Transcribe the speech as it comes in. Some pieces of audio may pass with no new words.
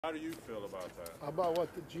How do you feel about that? About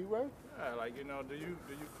what, the G word? Yeah, like do you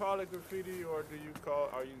call it graffiti or do you call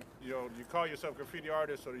you call yourself graffiti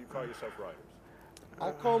artists or do you call yourself writers? I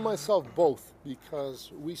call myself both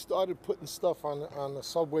because we started putting stuff on the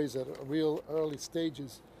subways at real early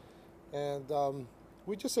stages, and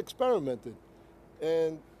we just experimented,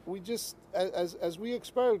 and we just as we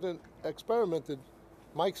experimented,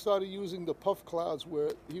 Mike started using the puff clouds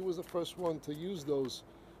where he was the first one to use those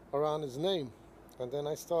around his name, and then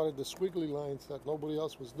I started the squiggly lines that nobody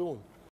else was doing.